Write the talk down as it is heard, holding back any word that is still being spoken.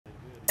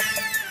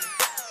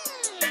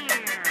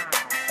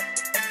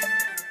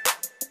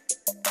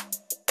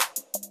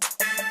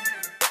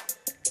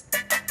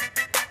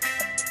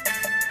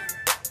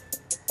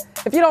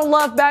If you don't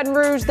love Baton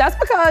Rouge, that's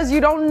because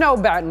you don't know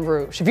Baton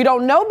Rouge. If you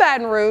don't know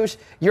Baton Rouge,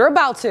 you're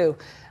about to.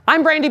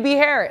 I'm Brandy B.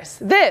 Harris.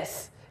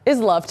 This is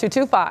Love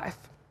 225.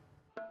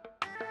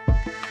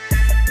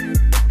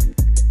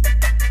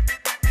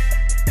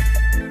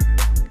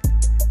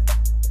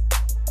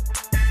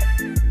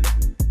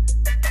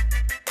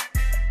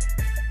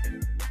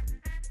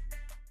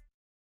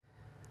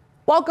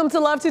 Welcome to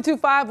Love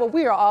 225, where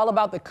we are all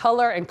about the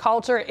color and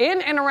culture in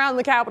and around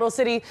the capital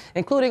city,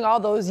 including all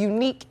those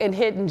unique and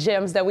hidden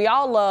gems that we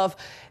all love.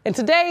 And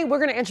today we're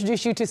going to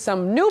introduce you to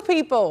some new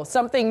people,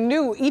 something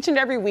new each and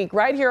every week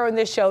right here on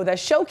this show that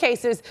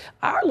showcases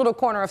our little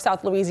corner of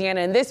South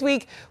Louisiana. And this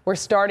week we're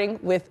starting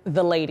with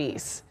the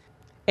ladies.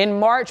 In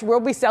March, we'll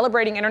be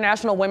celebrating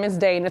International Women's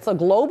Day, and it's a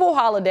global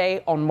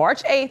holiday on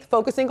March 8th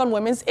focusing on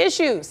women's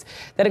issues.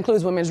 That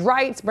includes women's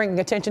rights, bringing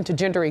attention to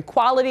gender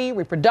equality,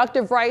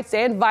 reproductive rights,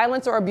 and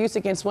violence or abuse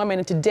against women.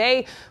 And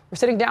today, we're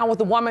sitting down with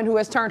a woman who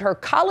has turned her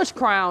college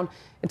crown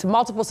into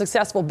multiple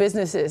successful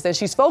businesses, and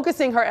she's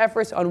focusing her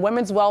efforts on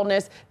women's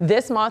wellness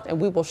this month,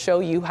 and we will show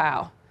you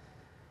how.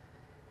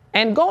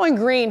 And going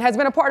green has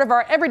been a part of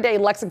our everyday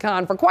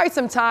lexicon for quite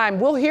some time.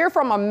 We'll hear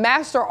from a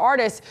master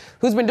artist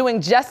who's been doing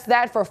just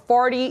that for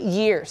 40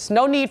 years.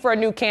 No need for a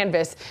new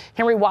canvas.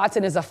 Henry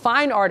Watson is a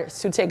fine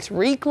artist who takes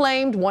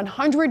reclaimed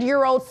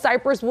 100-year-old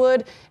cypress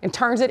wood and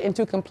turns it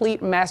into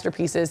complete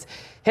masterpieces.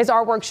 His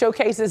artwork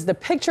showcases the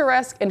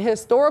picturesque and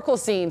historical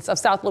scenes of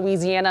South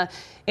Louisiana.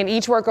 In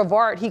each work of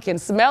art, he can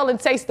smell and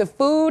taste the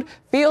food,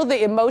 feel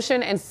the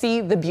emotion, and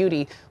see the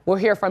beauty. We'll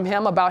hear from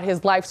him about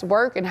his life's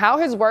work and how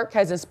his work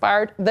has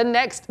inspired the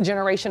next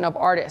generation of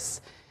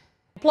artists.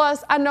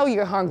 Plus, I know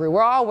you're hungry.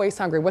 We're always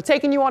hungry. We're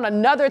taking you on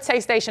another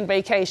Taste Station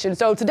vacation.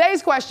 So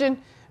today's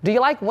question, do you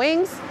like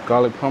wings?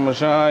 Garlic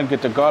Parmesan,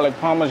 get the garlic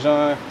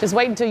Parmesan. Just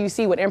wait until you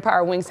see what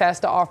Empire Wings has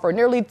to offer.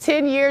 Nearly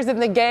 10 years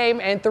in the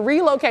game and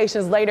 3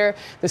 locations later,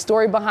 the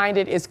story behind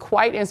it is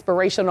quite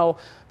inspirational.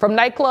 From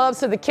nightclubs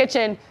to the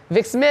kitchen,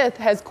 Vic Smith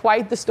has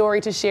quite the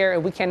story to share,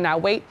 and we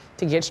cannot wait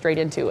to get straight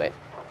into it.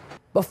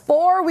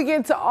 Before we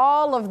get to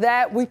all of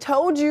that, we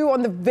told you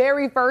on the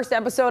very first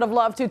episode of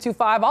Love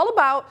 225 all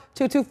about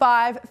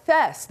 225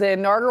 Fest, the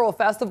inaugural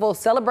festival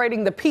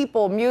celebrating the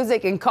people,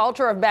 music, and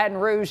culture of Baton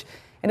Rouge.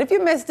 And if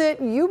you missed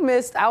it, you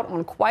missed out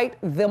on quite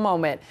the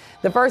moment.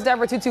 The first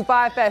ever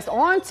 225 Fest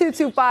on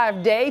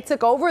 225 Day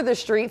took over the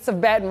streets of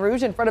Baton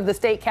Rouge in front of the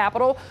state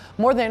capitol.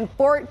 More than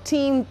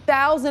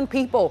 14,000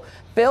 people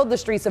filled the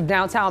streets of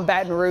downtown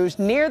Baton Rouge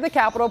near the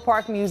Capitol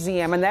Park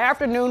Museum. And the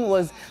afternoon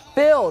was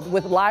filled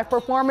with live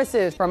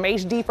performances from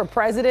HD for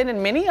President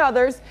and many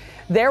others.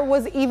 There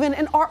was even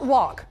an art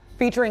walk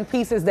featuring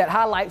pieces that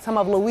highlight some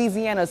of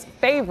Louisiana's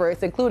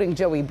favorites, including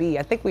Joey B.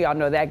 I think we all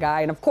know that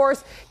guy. And of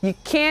course, you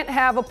can't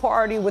have a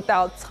party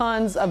without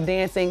tons of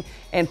dancing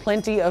and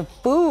plenty of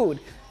food.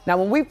 Now,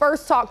 when we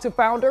first talked to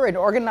founder and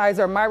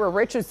organizer Myra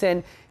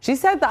Richardson, she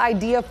said the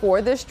idea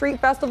for this street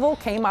festival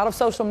came out of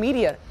social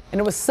media,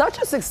 and it was such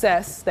a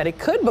success that it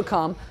could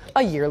become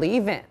a yearly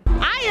event.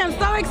 I am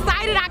so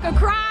excited I could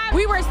cry.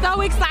 We were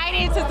so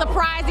excited to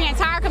surprise the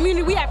entire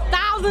community. We had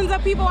thousands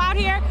of people out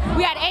here.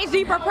 We had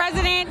HD for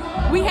President.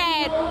 We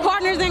had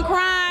Partners in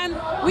Crime.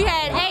 We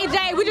had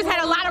AJ. We just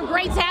had a lot of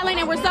great talent,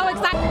 and we're so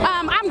excited.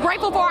 I'm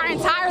grateful for our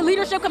entire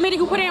leadership committee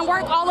who put in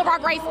work, all of our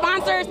great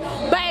sponsors.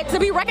 But to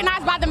be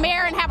recognized by the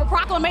mayor and have a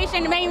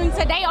proclamation making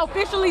today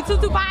officially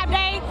 225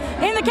 Day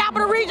in the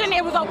capital region,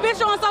 it was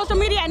official on social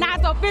media, and now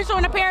it's official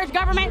in the parish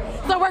government.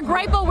 So we're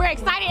grateful, we're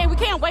excited, and we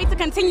can't wait to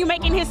continue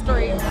making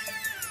history.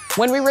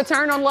 When we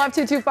return on Love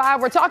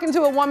 225, we're talking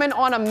to a woman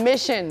on a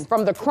mission.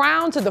 From the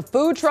crown to the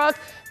food truck,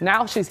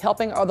 now she's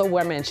helping other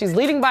women. She's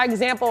leading by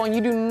example, and you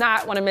do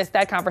not want to miss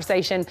that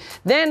conversation.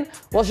 Then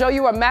we'll show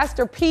you a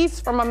masterpiece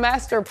from a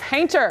master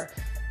painter.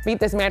 Meet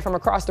this man from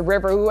across the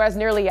river who has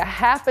nearly a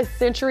half a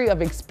century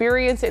of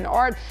experience in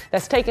art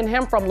that's taken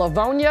him from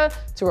Livonia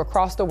to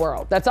across the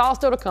world. That's all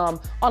still to come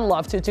on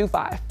Love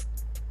 225.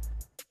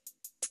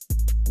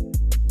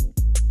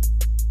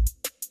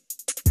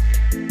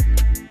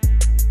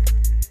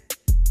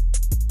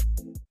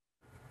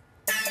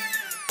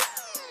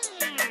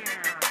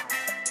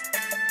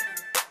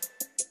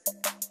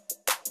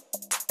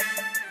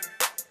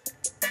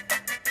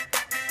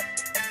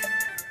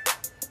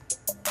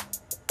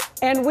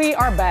 And we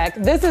are back.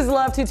 This is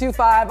Love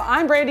 225.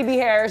 I'm Brandy B.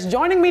 Harris.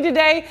 Joining me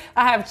today,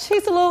 I have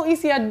Chisolou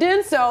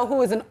Isiadinso,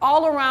 who is an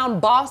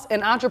all-around boss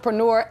and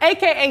entrepreneur,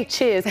 AKA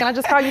Chiz. Can I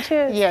just call you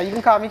Chiz? Yeah, you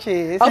can call me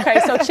Chiz.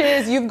 Okay, so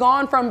Chiz, you've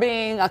gone from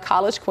being a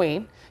college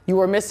queen. You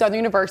were Miss Southern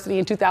University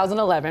in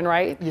 2011,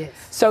 right? Yes.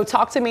 So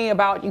talk to me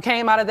about, you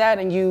came out of that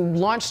and you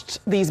launched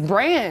these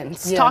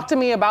brands. Yeah. Talk to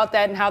me about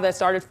that and how that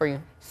started for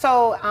you.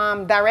 So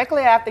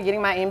directly after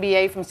getting my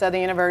MBA from Southern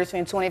University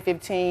in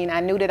 2015, I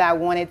knew that I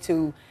wanted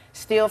to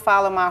still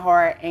follow my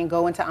heart and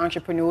go into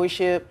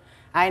entrepreneurship.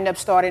 I ended up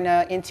starting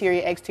an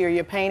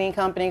interior-exterior painting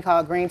company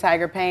called Green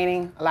Tiger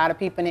Painting. A lot of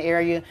people in the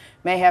area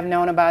may have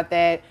known about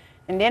that.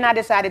 And then I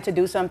decided to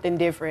do something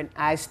different.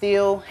 I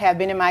still have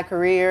been in my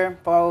career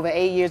for over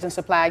 8 years in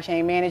supply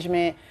chain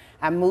management.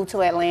 I moved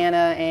to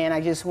Atlanta and I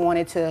just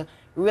wanted to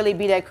really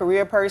be that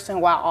career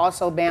person while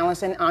also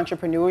balancing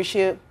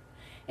entrepreneurship.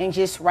 And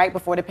just right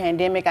before the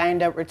pandemic, I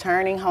ended up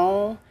returning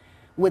home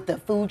with the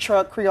food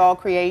truck Creole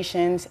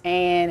Creations,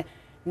 and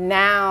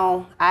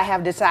now I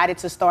have decided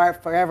to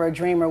start Forever a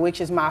Dreamer,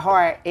 which is my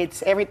heart.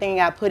 It's everything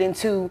I put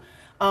into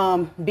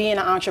being an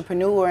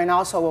entrepreneur and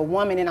also a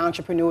woman in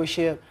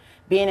entrepreneurship.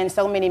 Being in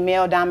so many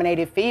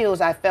male-dominated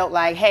fields, I felt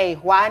like, hey,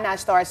 why not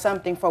start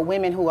something for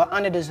women who are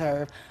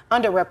underdeserved,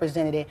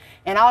 underrepresented,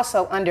 and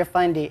also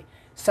underfunded?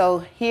 So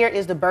here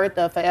is the birth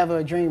of Forever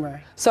a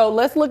Dreamer. So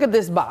let's look at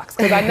this box,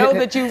 because I know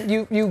that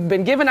you've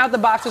been giving out the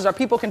boxes, or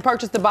people can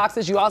purchase the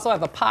boxes. You also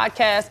have a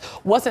podcast.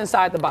 What's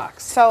inside the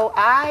box? So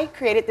I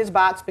created this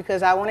box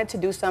because I wanted to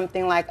do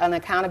something like an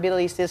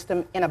accountability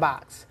system in a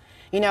box.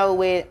 You know,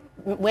 with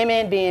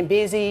women being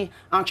busy,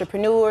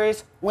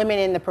 entrepreneurs, women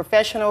in the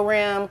professional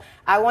realm,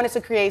 I wanted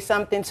to create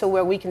something to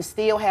where we can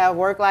still have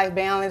work-life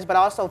balance, but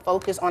also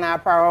focus on our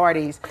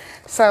priorities.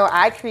 So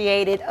I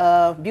created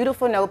a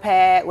beautiful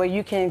notepad where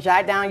you can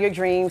jot down your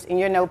dreams in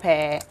your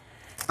notepad.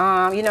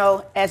 You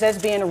know, as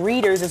us being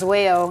readers as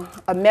well,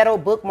 a metal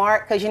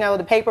bookmark, because, you know,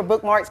 the paper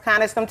bookmarks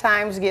kind of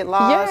sometimes get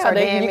lost or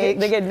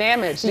damaged. They get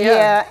damaged,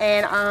 yeah.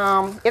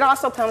 And it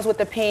also comes with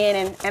a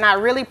pen, and I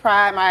really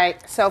pride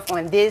myself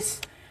on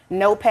this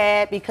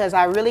notepad because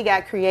I really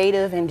got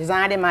creative and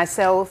designed it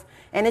myself.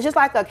 And it's just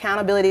like an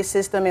accountability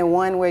system in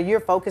one where you're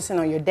focusing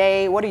on your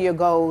day. What are your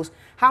goals?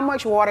 How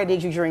much water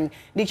did you drink?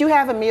 Did you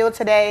have a meal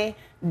today?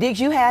 Did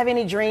you have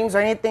any dreams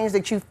or any things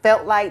that you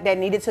felt like that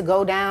needed to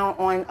go down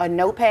on a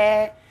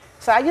notepad?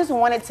 So I just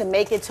wanted to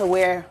make it to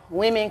where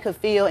women could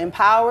feel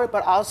empowered,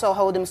 but also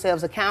hold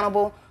themselves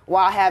accountable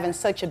while having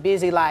such a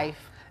busy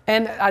life.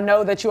 And I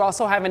know that you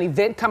also have an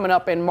event coming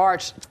up in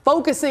March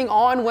focusing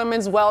on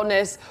women's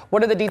wellness.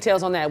 What are the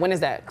details on that? When is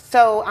that?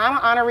 So I'm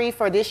an honoree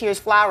for this year's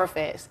Flower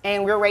Fest,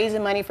 and we're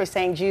raising money for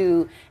St.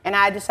 Jude. And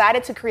I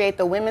decided to create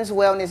the Women's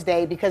Wellness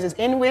Day because it's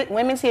in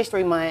Women's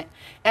History Month.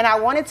 And I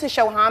wanted to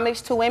show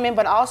homage to women,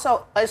 but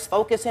also us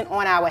focusing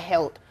on our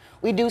health.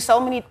 We do so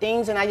many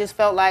things, and I just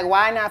felt like,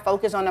 why not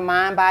focus on the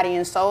mind, body,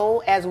 and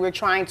soul as we're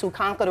trying to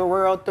conquer the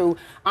world through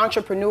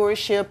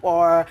entrepreneurship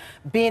or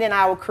being in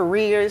our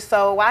careers.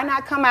 So why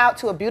not come out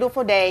to a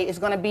beautiful day? It's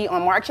going to be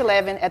on March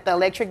 11th at the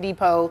Electric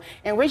Depot,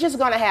 and we're just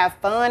going to have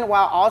fun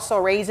while also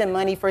raising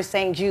money for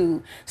St.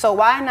 Jude. So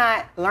why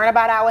not learn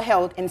about our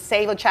health and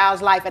save a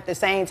child's life at the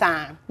same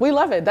time? We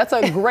love it. That's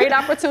a great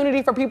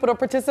opportunity for people to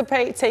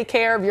participate, take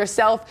care of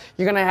yourself.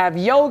 You're going to have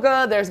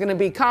yoga. There's going to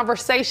be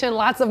conversation,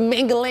 lots of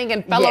mingling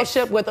and fellowship.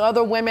 Yes. With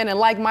other women and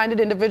like-minded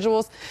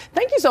individuals.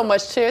 Thank you so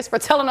much, Chis, for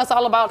telling us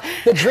all about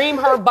the Dream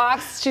Her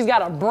Box. She's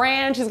got a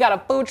brand, she's got a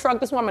food truck.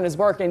 This woman is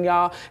working,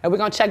 y'all. And we're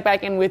gonna check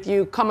back in with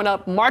you coming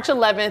up March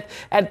 11th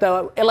at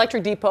the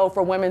Electric Depot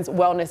for Women's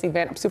Wellness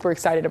event. I'm super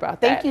excited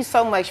about that. Thank you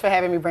so much for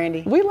having me,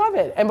 Brandy. We love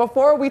it. And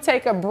before we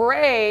take a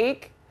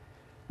break,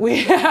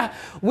 we've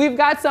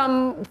got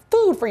some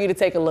food for you to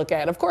take a look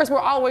at. Of course, we're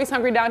always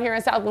hungry down here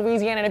in South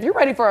Louisiana, and if you're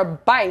ready for a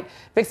bite,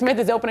 Vic Smith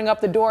is opening up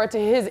the door to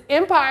his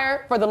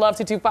empire for the Love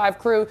 225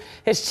 crew,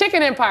 his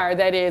chicken empire,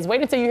 that is. Wait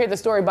until you hear the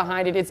story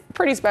behind it. It's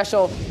pretty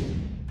special.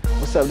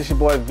 What's up, this your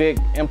boy Vic,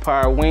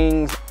 Empire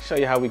Wings. Show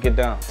you how we get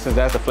down. Since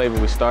that's the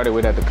flavor we started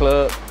with at the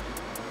club,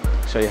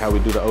 show you how we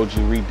do the OG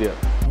re-dip.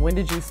 When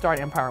did you start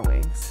Empire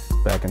Wings?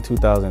 Back in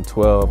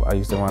 2012, I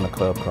used to run a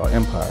club called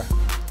Empire.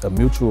 A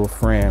mutual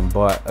friend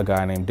brought a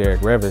guy named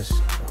Derek Revish,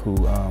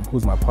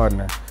 who's my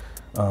partner,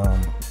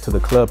 to the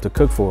club to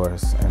cook for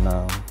us,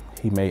 and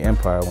he made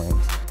Empire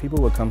Wings.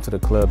 People would come to the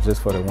club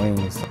just for the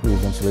wings. We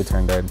eventually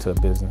turned that into a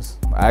business.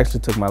 I actually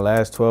took my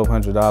last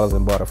 $1,200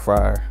 and bought a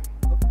fryer.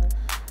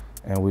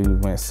 And we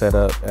went set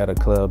up at a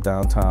club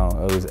downtown.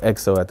 It was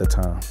EXO at the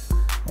time.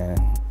 And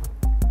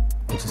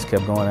we just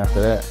kept going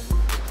after that.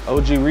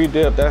 OG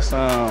re-dip, that's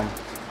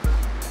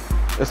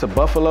it's a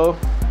buffalo,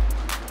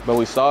 but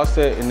we sauce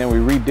it and then we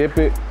re-dip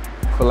it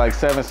for like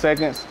 7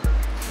 seconds.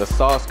 The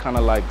sauce kind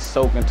of like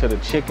soak into the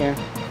chicken,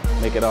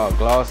 make it all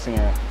glossy,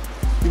 and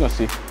you're gonna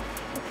see.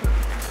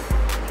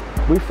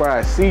 We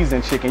fry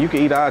seasoned chicken. You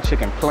can eat our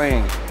chicken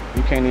plain.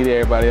 You can't eat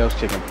everybody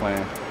else's chicken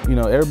plain. You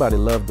know, everybody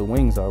loved the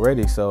wings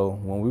already, so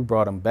when we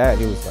brought them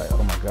back, it was like,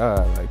 oh my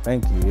God, like,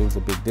 thank you. It was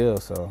a big deal,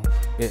 so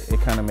it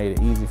kind of made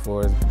it easy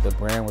for us. The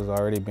brand was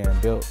already being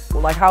built.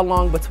 Well, like how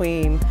long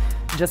between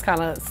just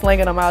kind of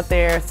slinging them out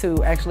there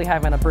to actually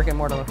having a brick and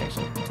mortar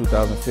location?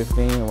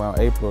 2015, around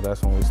April,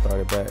 that's when we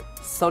started back.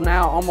 So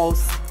now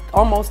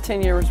almost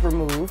 10 years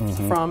removed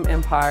from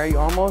Empire, you're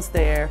almost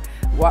there.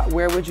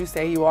 Where would you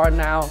say you are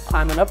now,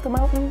 climbing up the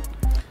mountain?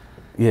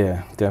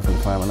 Yeah,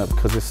 definitely climbing up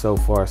because it's so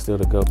far still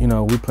to go. You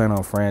know, we plan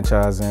on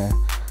franchising.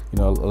 You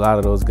know, a lot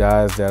of those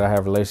guys that I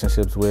have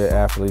relationships with,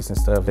 athletes and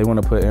stuff, they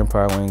want to put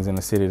Empire Wings in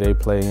the city they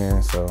play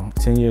in. So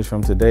 10 years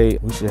from today,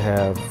 we should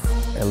have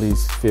at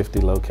least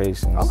 50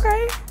 locations.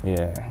 Okay.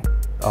 Yeah,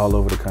 all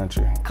over the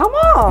country. Come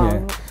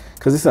on. Yeah.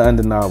 Because it's an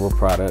undeniable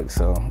product,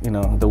 so, you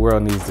know, the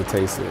world needs to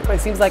taste it.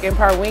 It seems like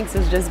Empire Wings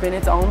has just been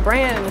its own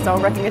brand and its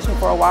own recognition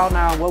for a while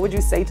now. What would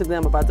you say to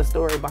them about the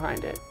story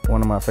behind it?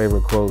 One of my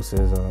favorite quotes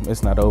is,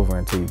 it's not over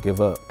until you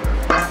give up.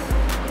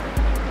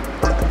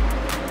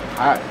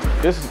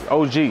 This is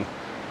OG.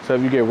 So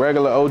if you get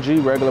regular OG,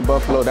 regular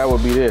buffalo, that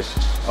would be this.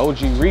 OG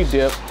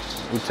redip,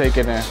 we take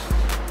it in.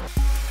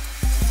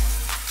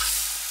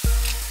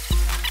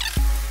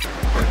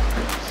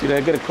 See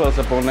that? Get a close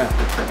up on that.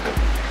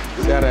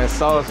 See how that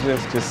sauce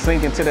just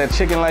sink into that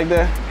chicken like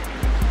that?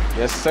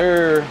 Yes,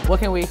 sir. What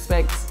can we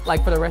expect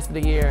like for the rest of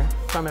the year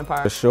from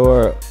Empire? For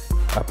sure,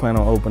 I plan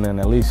on opening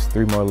at least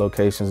 3 more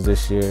locations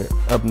this year.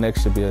 Up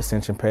next should be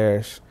Ascension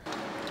Parish.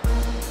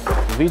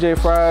 VJ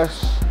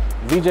fries,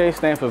 VJ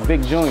stand for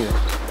Vic Jr.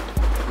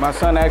 My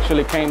son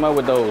actually came up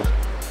with those.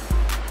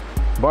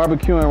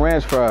 Barbecue and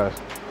ranch fries.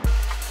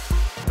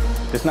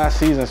 It's not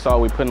seasoned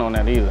salt we putting on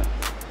that either.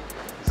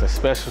 It's a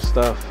special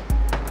stuff.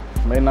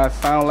 May not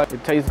sound like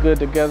it tastes good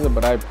together,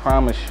 but I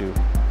promise you,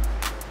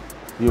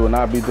 you will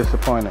not be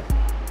disappointed.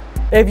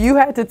 If you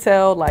had to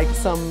tell like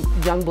some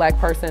young black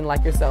person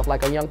like yourself,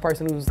 like a young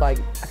person who's like,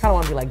 I kind of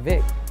want to be like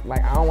Vic,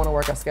 like I don't want to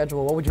work a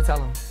schedule, what would you tell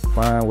them?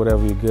 Find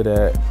whatever you're good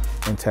at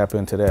and tap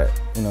into that.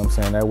 You know what I'm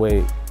saying? That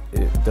way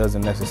it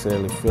doesn't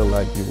necessarily feel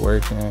like you're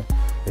working.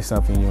 It's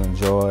something you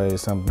enjoy,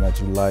 it's something that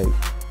you like,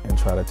 and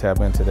try to tap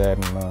into that.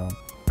 And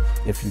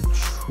if you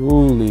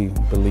truly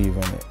believe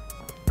in it,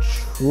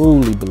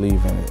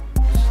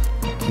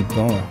 keep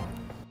going.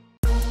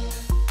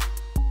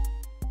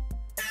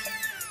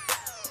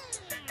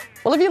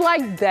 Well, if you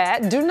like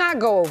that, do not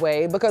go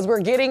away because we're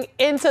getting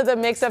into the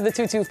mix of the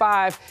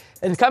 225.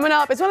 And coming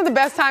up, it's one of the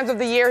best times of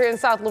the year here in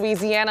South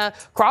Louisiana.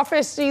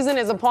 Crawfish season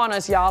is upon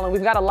us, y'all, and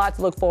we've got a lot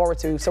to look forward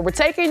to. So we're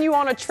taking you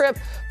on a trip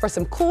for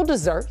some cool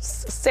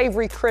desserts,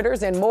 savory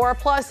critters, and more.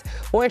 Plus,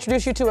 we'll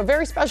introduce you to a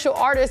very special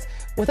artist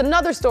with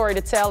another story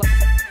to tell.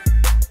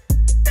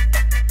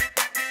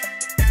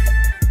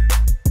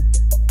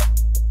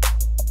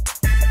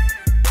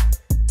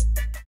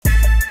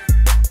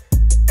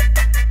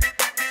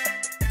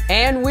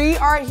 And we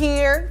are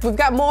here. We've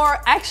got more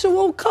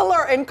actual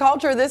color and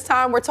culture. This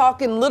time we're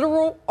talking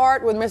literal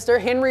art with Mr.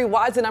 Henry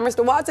Watson. Now,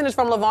 Mr. Watson is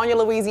from Livonia,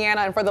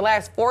 Louisiana, and for the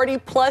last 40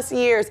 plus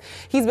years,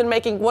 he's been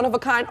making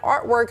one-of-a-kind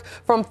artwork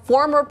from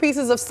former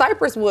pieces of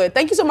cypress wood.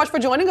 Thank you so much for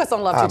joining us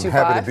on Love 225.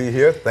 I'm happy to be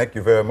here. Thank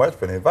you very much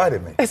for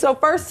inviting me. So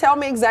first, tell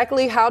me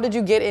exactly how did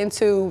you get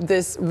into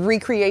this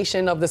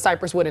recreation of the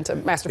cypress wood into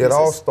masterpieces? It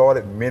all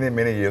started many,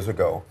 many years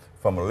ago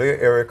from a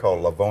little area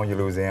called Livonia,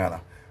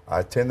 Louisiana. I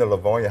attended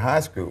Livonia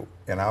High School.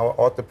 In our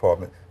art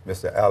department,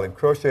 Mr. Alan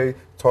Crochet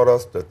taught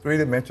us the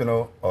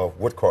 3-dimensional of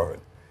wood carving.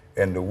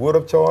 And the wood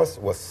of choice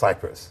was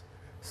cypress.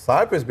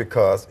 Cypress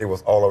because it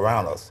was all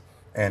around us.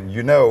 And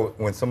you know,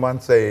 when someone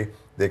say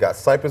they got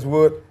cypress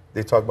wood,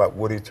 they talk about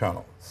wood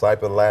eternal.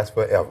 Cypress lasts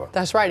forever.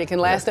 That's right. It can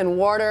last in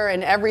water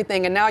and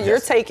everything. And now you're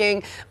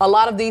taking a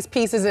lot of these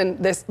pieces, and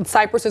this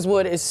cypress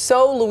wood is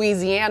so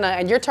Louisiana,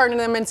 and you're turning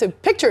them into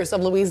pictures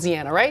of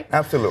Louisiana, right?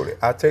 Absolutely.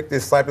 I take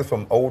this cypress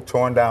from old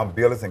torn down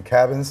buildings and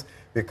cabins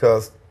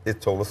because it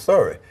told a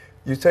story.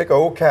 You take an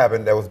old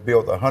cabin that was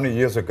built 100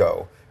 years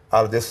ago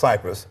out of this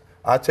cypress.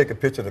 I take a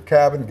picture of the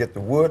cabin, get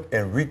the wood,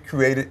 and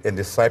recreate it in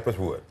this cypress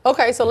wood.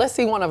 Okay, so let's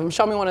see one of them.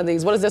 Show me one of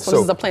these. What is this one?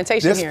 This is a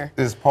plantation here.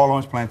 This is Paul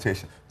Orange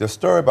Plantation. The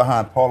story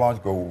behind Paul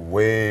Orange goes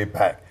way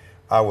back.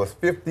 I was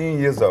 15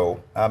 years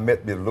old. I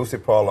met Miss Lucy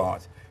Paul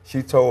Orange.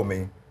 She told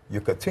me,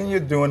 you continue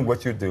doing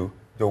what you do,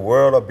 the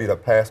world will be the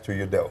path to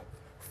your door.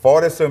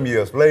 40-some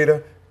years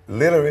later,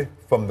 literally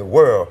from the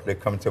world, they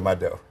come to my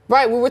door.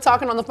 Right, we were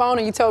talking on the phone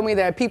and you told me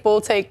that people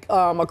take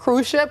a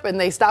cruise ship and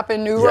they stop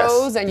in New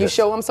Rose and you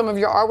show them some of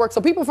your artwork. So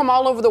people from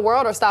all over the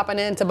world are stopping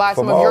in to buy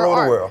some of your art. From all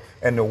over the world.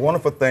 And the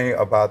wonderful thing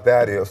about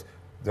that is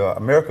the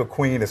American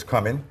Queen is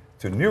coming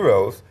to New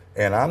Rose,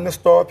 and I'm the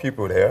star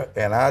pupil there,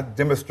 and I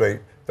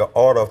demonstrate the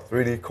art of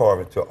 3D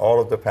carving to all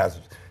of the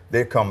passengers.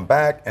 They come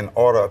back and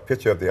order a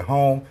picture of their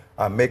home.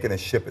 I make it and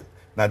ship it.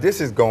 Now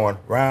this is going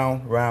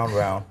round, round,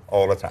 round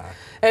all the time.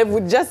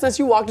 And just since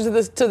you walked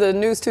into the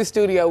News 2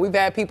 studio, we've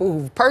had people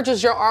who've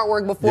purchased your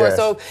artwork before. Yes.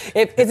 So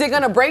is it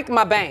going to break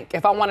my bank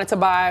if I wanted to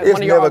buy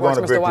one of your artworks, Mr.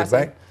 Watson? It's never going to break your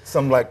bank.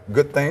 Some like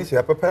good things, you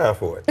have to prepare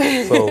for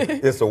it. So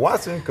it's a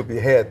Watson could be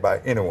had by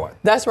anyone.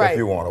 That's right. If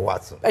you want a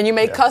Watson. And you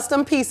make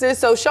custom pieces.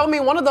 So show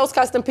me one of those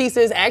custom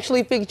pieces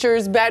actually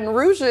features Baton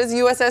Rouge's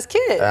USS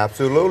Kid.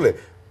 Absolutely.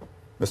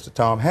 Mr.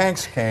 Tom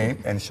Hanks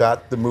came and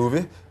shot the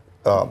movie,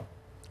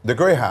 The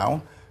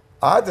Greyhound.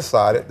 I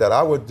decided that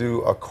I would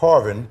do a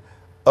carving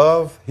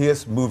of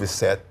his movie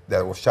set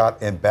that was shot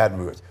in Baton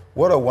Rouge.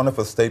 What a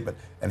wonderful statement.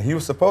 And he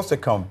was supposed to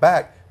come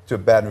back to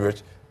Baton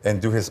Rouge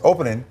and do his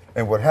opening,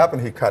 and what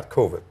happened, he caught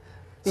COVID.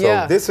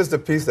 So this is the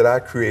piece that I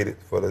created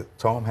for the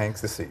Tom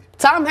Hanks to see.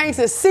 Tom Hanks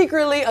is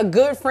secretly a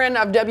good friend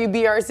of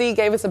WBRZ,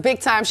 gave us a big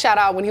time shout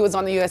out when he was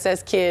on the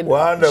USS Kid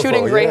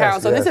shooting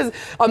Greyhound. So this is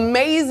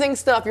amazing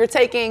stuff. You're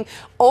taking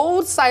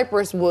old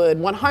cypress wood,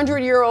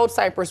 100-year-old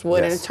cypress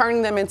wood, and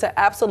turning them into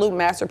absolute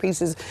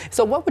masterpieces.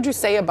 So what would you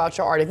say about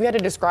your art? If you had to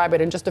describe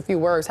it in just a few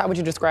words, how would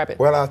you describe it?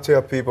 Well, I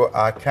tell people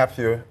I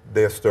capture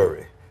their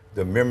story,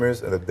 the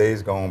memories of the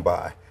days gone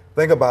by.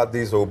 Think about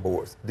these old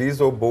boards.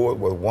 These old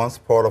boards were once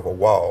part of a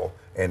wall,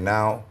 and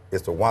now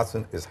it's the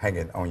Watson is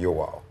hanging on your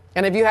wall.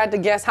 And if you had to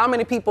guess, how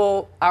many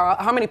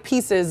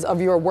pieces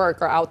of your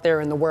work are out there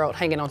in the world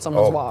hanging on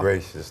someone's wall? Oh,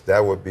 gracious. That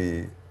would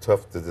be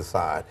tough to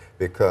decide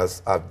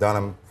because I've done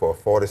them for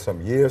 40-some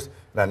years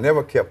and I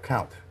never kept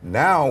count.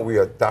 Now we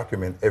are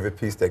documenting every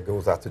piece that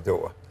goes out the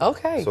door.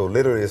 Okay. So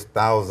literally it's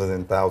thousands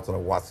and thousands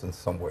of Watsons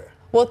somewhere.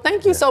 Well,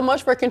 thank you so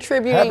much for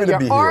contributing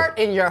your art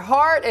and your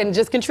heart and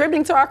just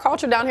contributing to our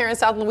culture down here in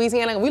South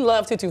Louisiana. We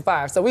love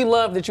 225, so we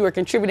love that you are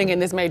contributing in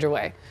this major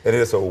way. It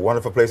is a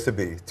wonderful place to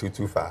be,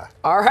 225.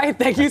 All right,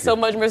 thank you so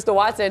much, Mr.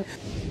 Watson.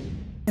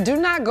 Do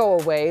not go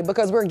away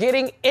because we're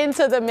getting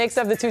into the mix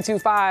of the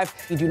 225.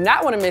 You do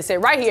not want to miss it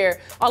right here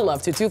on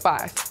Love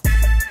 225.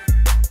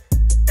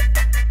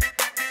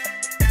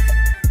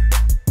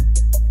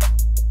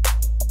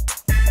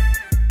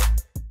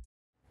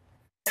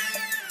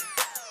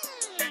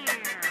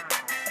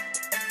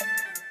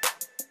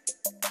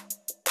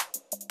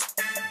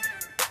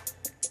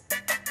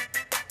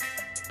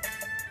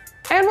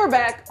 And we're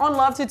back on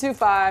Love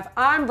 225.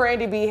 I'm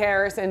Brandy B.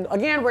 Harris, and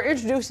again, we're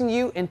introducing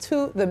you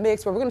into the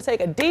mix where we're going to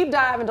take a deep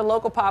dive into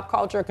local pop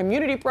culture,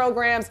 community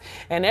programs,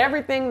 and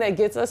everything that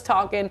gets us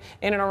talking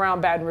in and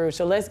around Baton Rouge.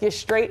 So let's get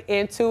straight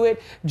into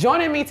it.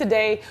 Joining me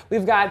today,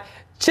 we've got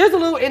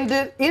Chisolou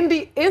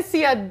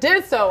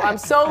Isiadinso. I'm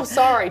so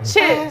sorry.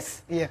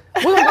 Chiz. Yeah.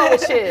 We're going to go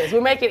with Chiz. We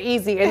make it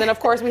easy. And then, of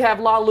course, we have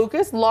Law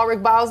Lucas,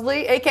 Lawrick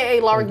Bowsley,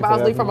 a.k.a. Lawrick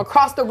Bowsley from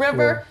across the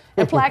river.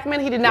 And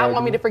Plaquemine, he did not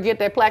want me to forget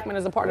that Plaquemine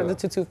is a part of the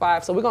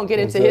 225. So we're going to get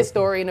into his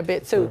story in a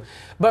bit, too.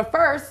 But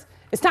first,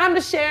 it's time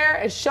to share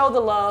and show the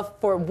love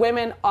for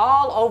women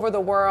all over the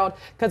world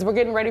because we're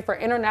getting ready for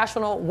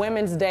International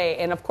Women's Day.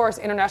 And of course,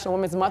 International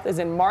Women's Month is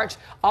in March.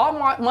 All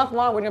month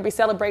long, we're going to be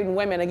celebrating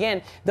women.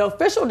 Again, the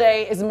official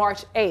day is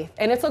March 8th.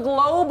 And it's a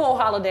global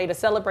holiday to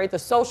celebrate the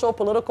social,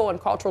 political,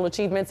 and cultural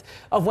achievements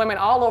of women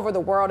all over the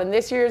world. And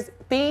this year's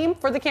theme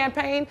for the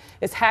campaign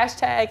is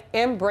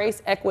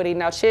 #EmbraceEquity.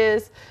 Now,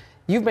 Chiz,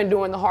 you've been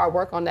doing the hard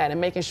work on that and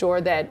making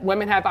sure that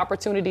women have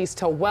opportunities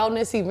to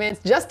wellness events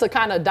just to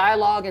kind of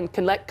dialogue and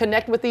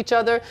connect with each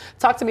other.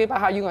 Talk to me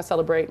about how you're going to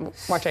celebrate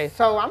March 8th.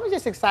 So I'm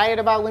just excited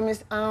about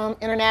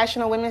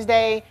International Women's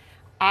Day.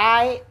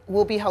 I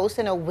will be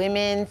hosting a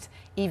women's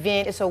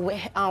event. It's a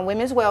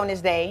Women's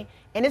Wellness Day.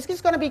 And it's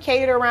just going to be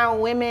catered around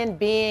women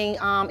being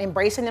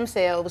embracing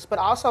themselves, but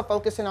also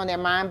focusing on their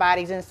mind,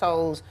 bodies, and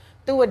souls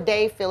through a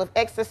day full of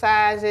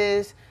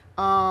exercises,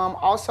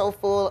 also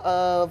full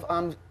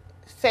of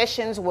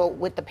sessions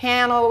with the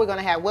panel. We're going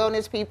to have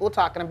wellness people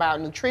talking about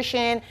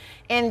nutrition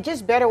and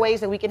just better ways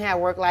that we can have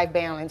work-life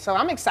balance. So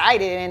I'm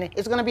excited, and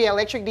it's going to be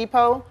Electric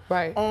Depot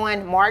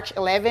on March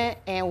 11th,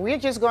 and we're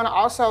just going to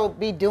also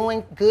be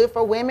doing good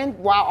for women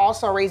while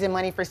also raising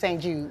money for St.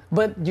 Jude.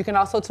 But you can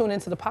also tune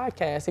into the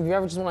podcast if you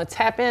ever just want to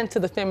tap into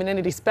the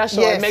femininity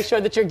special and make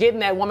sure that you're getting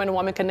that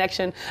woman-to-woman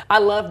connection. I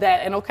love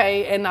that. And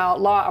and now,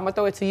 Law, I'm going to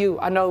throw it to you.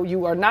 I know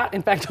you are not,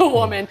 in fact, a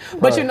woman,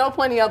 but you know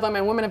plenty of them,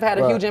 and women have had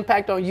a huge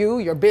impact on you,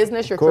 your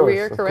business, your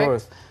career, correct? Of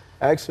course.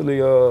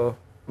 Actually,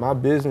 my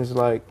business,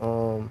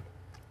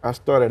 I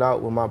started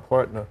out with my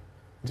partner,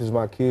 which is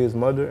my kid's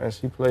mother, and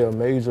she played a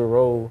major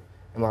role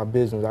in my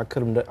business. I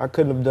couldn't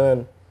have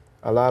done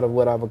a lot of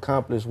what I've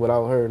accomplished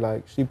without her.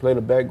 Like, she played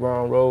a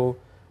background role.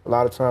 A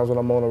lot of times when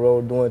I'm on the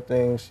road doing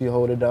things, she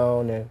hold it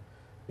down. And,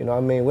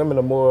 women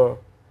are more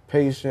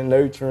patient,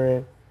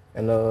 nurturing,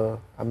 and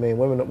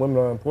women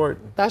are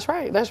important. That's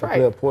right. That's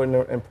right. They play an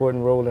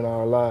important role in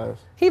our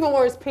lives. He even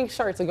wore his pink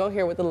shirt to go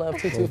here with the Love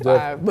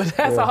 225, but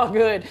that's all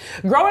good.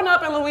 Growing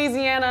up in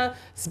Louisiana,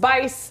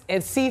 spice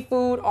and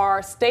seafood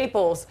are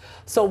staples.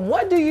 So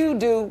what do you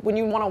do when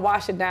you want to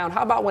wash it down?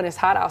 How about when it's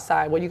hot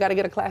outside? Well, you got to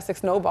get a classic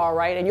snowball,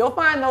 right? And you'll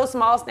find those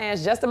small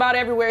stands just about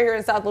everywhere here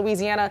in South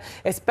Louisiana,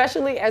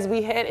 especially as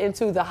we head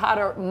into the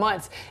hotter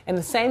months. And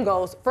the same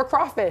goes for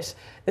crawfish.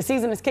 The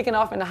season is kicking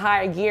off in a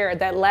high gear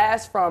that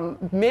lasts from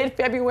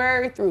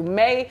mid-February through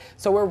May.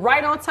 So we're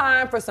right on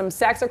time for some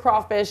sacks of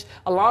crawfish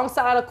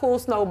alongside a cool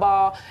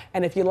snowball.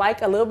 And if you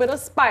like a little bit of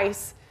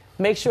spice,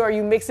 make sure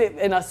you mix it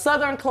in a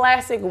Southern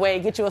classic way.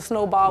 Get you a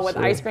snowball with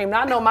ice cream.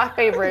 Now I know my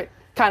favorite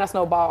kind of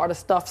snowball are the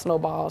stuffed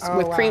snowballs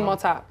with cream on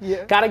top.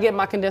 Yeah. Gotta get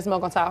my condensed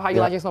milk on top. How you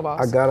like your snowballs?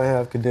 I gotta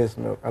have condensed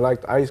milk. I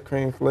like the ice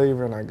cream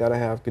flavor, and I gotta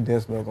have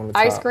condensed milk on the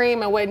top. Ice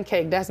cream and wedding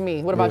cake. That's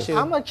me. What about you?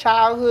 I'm a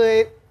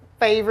childhood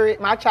favorite.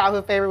 My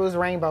childhood favorite was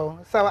rainbow.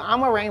 So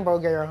I'm a rainbow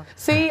girl.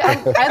 See,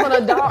 as an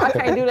adult, I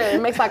can't do that.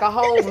 It makes like a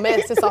whole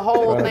mess. It's a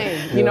whole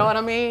thing. You know what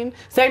I mean?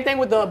 Same thing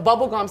with the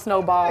bubblegum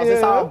snowballs.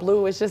 It's all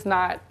blue. It's just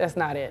not, that's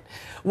not it.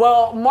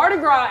 Well, Mardi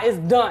Gras is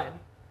done.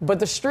 But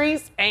the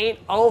streets ain't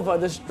over.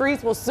 The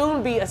streets will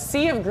soon be a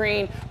sea of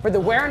green for the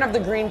Wearing of the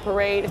Green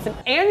Parade. It's an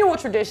annual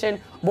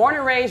tradition, born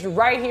and raised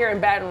right here in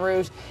Baton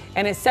Rouge,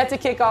 and it's set to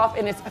kick off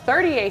in its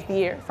 38th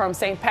year, from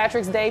St.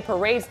 Patrick's Day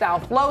parade-style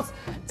floats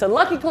to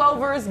lucky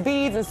clovers,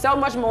 beads, and so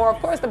much more. Of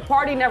course, the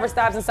party never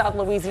stops in South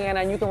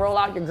Louisiana, and you can roll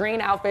out your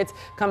green outfits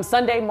come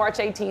Sunday, March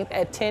 18th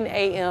at 10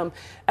 a.m.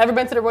 Ever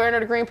been to the Wearing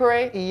of the Green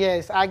Parade?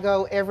 Yes, I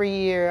go every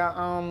year.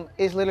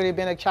 It's literally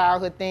been a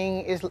childhood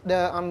thing. It's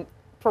the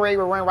parade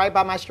will run right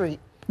by my street.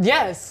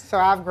 Yes. So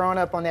I've grown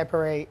up on that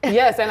parade.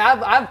 Yes, and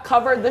I've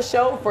covered the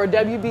show for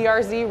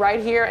WBRZ right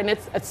here, and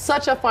it's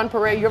such a fun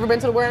parade. You ever been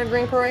to the Wearing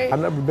Green parade? I've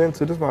never been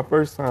to. This is my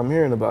first time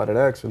hearing about it,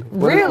 actually.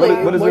 Really?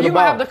 What is well, it you're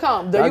about? gonna have to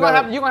come. You're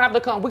gonna have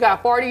to come. We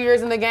got 40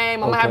 years in the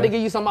game. I'm gonna have to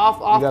give you some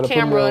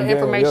off-camera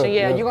information.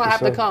 Yeah, you're gonna have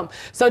to come.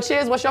 So,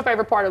 Chiz, what's your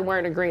favorite part of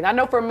Wearing the Green? I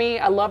know for me,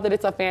 I love that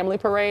it's a family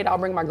parade. I'll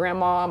bring my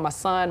grandma, my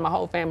son, my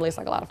whole family. It's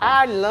like a lot of fun.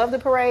 I love the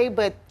parade,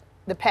 but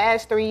the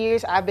past 3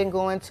 years, I've been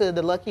going to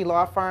the Lucky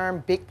Law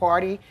Firm big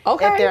party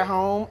at their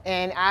home,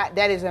 and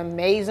that is an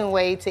amazing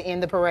way to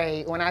end the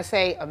parade. When I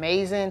say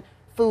amazing,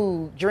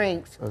 food,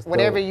 drinks,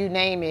 whatever you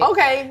name it.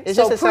 Okay, it's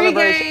so just a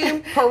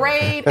celebration. Pre-game,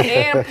 parade,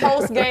 and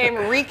post-game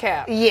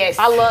recap. Yes.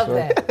 I love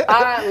that.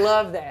 I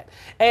love that.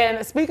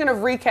 And speaking of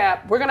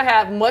recap, we're going to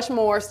have much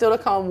more still to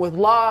come with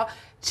Law.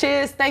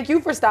 Chiz, thank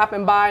you for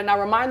stopping by. Now,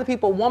 remind the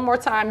people one more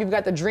time, you've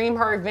got the Dream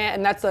Her event,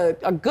 and that's a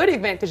good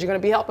event because you're going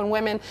to be helping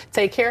women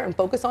take care and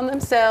focus on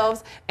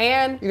themselves,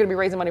 and you're going to be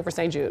raising money for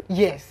St. Jude.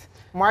 Yes.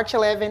 March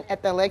 11th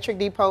at the Electric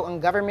Depot on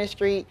Government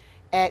Street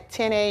at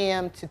 10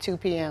 a.m. to 2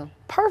 p.m.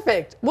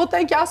 Perfect. Well,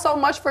 thank y'all so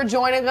much for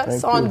joining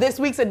us on this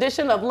week's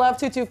edition of Love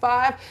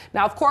 225.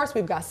 Now, of course,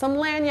 we've got some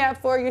lanyard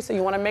for you, so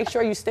you want to make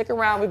sure you stick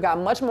around. We've got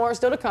much more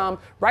still to come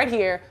right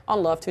here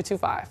on Love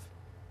 225.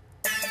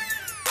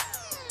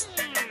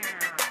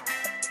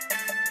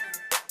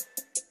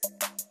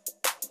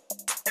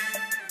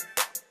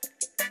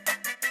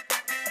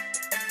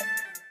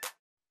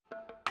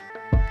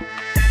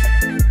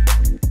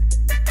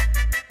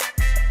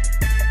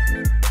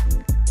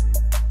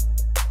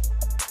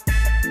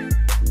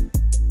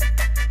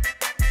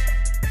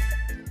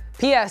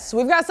 P.S.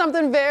 We've got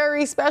something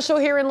very special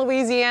here in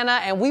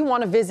Louisiana, and we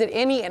want to visit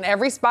any and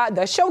every spot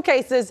that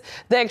showcases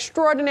the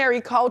extraordinary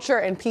culture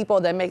and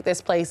people that make this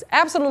place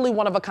absolutely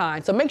one of a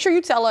kind. So make sure you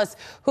tell us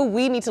who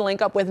we need to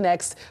link up with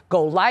next.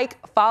 Go like,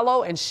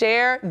 follow, and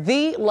share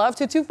the Love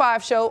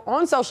 225 show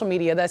on social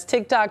media. That's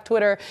TikTok,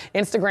 Twitter,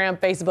 Instagram,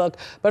 Facebook.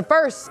 But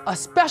first, a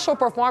special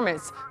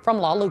performance from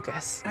Law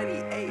Lucas.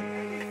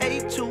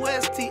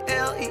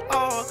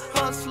 H-U-S-T-L-E-R,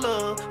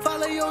 hustler.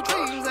 Follow your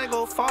dreams and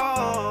go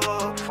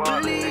far.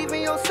 Believe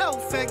in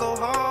yourself and go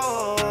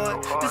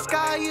hard. The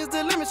sky is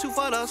the limit, shoot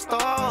for the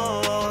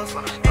stars.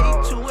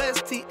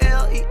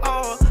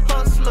 H-U-S-T-L-E-R,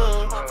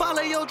 hustler.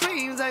 Follow your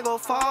dreams and go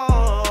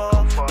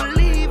far.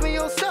 Believe in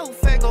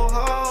yourself and go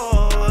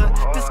hard.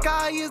 The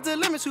sky is the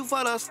limit, shoot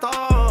for the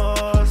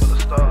stars.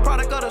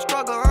 Product of the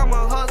struggle, I'm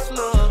a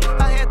hustler.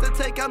 I had to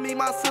take out me,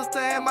 my sister,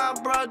 and my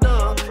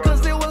brother.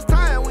 Cause it was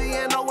time we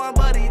ain't no one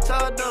but each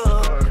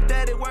other.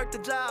 Daddy worked the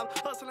job.